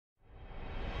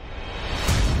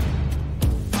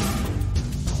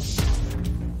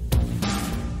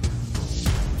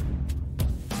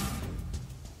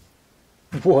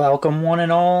Welcome one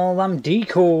and all, I'm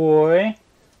Decoy,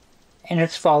 and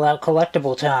it's Fallout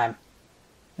collectible time.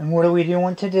 And what are we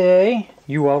doing today?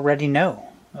 You already know.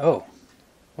 Oh,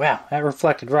 wow, that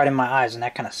reflected right in my eyes and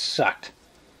that kind of sucked.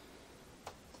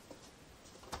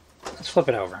 Let's flip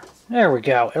it over. There we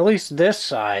go. At least this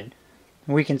side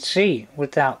we can see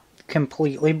without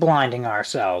completely blinding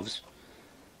ourselves.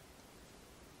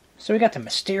 So we got the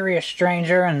mysterious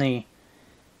stranger and the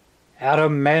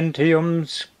Adamantium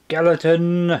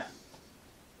skeleton.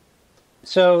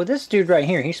 So this dude right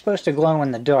here, he's supposed to glow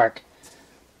in the dark.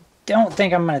 Don't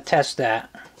think I'm going to test that.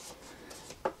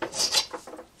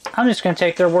 I'm just going to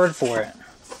take their word for it.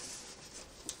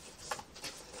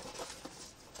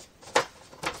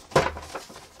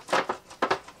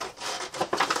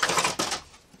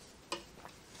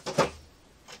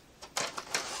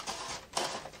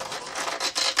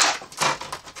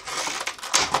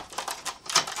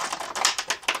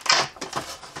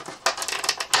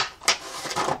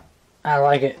 I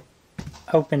like it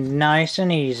opened nice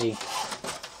and easy.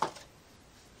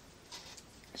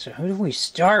 So who do we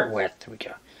start with? There we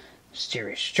go.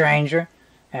 Mysterious stranger,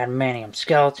 Adamantium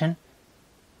skeleton.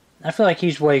 I feel like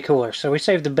he's way cooler, so we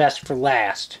saved the best for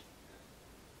last.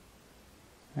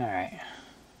 Alright.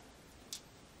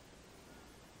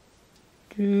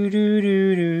 Do do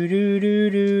do do do do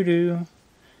do do.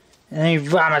 And then he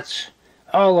vomits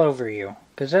all over you,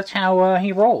 because that's how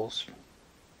he rolls.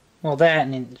 Well, that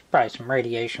and probably some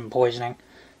radiation poisoning.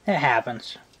 It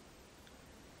happens.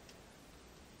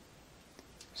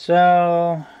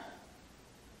 So,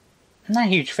 I'm not a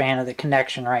huge fan of the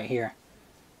connection right here.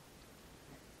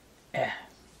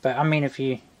 But I mean, if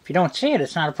you don't see it,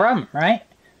 it's not a problem, right?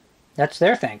 That's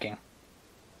their thinking.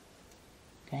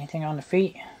 Anything on the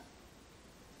feet?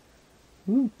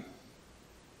 Ooh.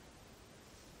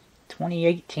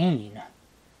 2018.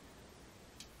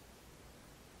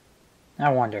 I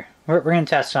wonder. We're going to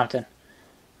test something.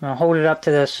 I'm going to hold it up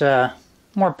to this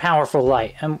more powerful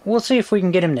light. And we'll see if we can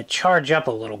get him to charge up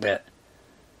a little bit.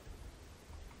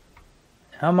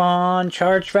 Come on,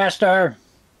 charge faster.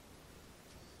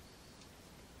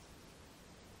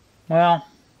 Well,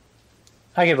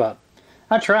 I give up.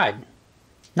 I tried.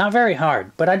 Not very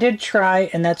hard, but I did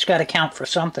try, and that's got to count for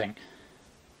something.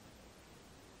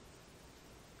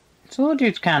 This little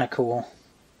dude's kind of cool.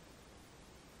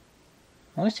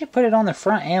 At least they put it on the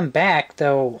front and back,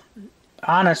 though,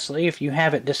 honestly, if you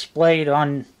have it displayed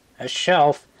on a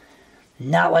shelf,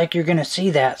 not like you're going to see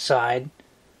that side.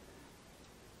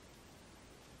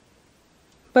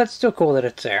 But it's still cool that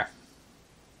it's there.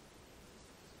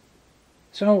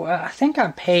 So, I think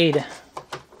I paid,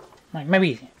 like,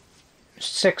 maybe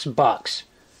 $6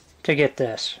 to get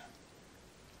this.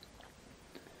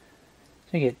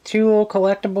 So you get two little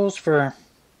collectibles for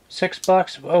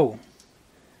 $6. Whoa.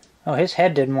 Oh, his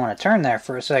head didn't want to turn there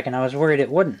for a second. I was worried it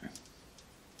wouldn't.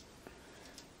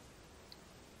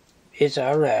 It's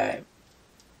alright.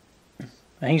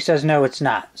 And he says no, it's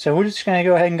not. So we're just going to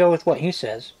go ahead and go with what he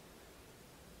says.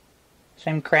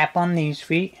 Same crap on these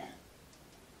feet.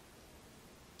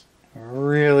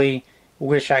 Really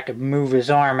wish I could move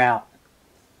his arm out.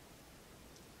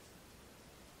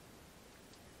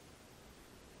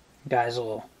 Guy's a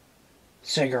little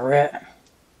cigarette.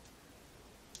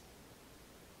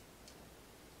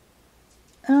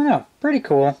 I don't know, pretty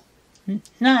cool.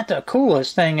 Not the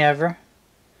coolest thing ever.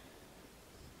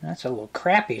 That's a little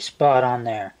crappy spot on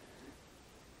there.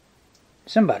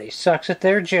 Somebody sucks at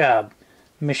their job.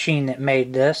 Machine that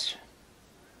made this.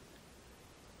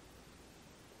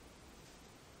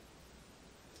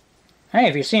 Hey,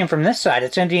 if you see him from this side,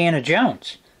 it's Indiana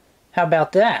Jones. How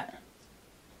about that?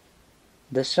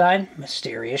 This side,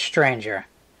 mysterious stranger.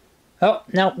 Oh,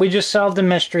 no, we just solved the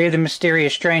mystery of the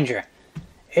mysterious stranger.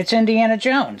 It's Indiana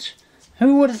Jones.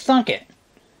 Who would have thunk it?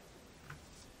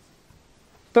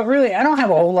 But really, I don't have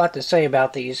a whole lot to say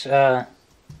about these. Of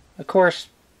course,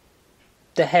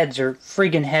 the heads are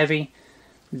friggin' heavy.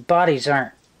 Bodies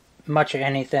aren't much of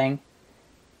anything.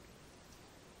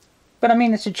 But I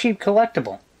mean, it's a cheap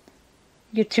collectible.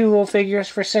 You get two little figures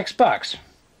for $6.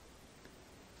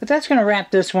 But that's going to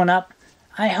wrap this one up.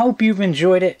 I hope you've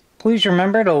enjoyed it. Please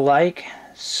remember to like,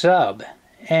 sub,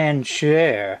 and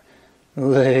share.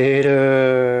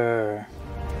 Later.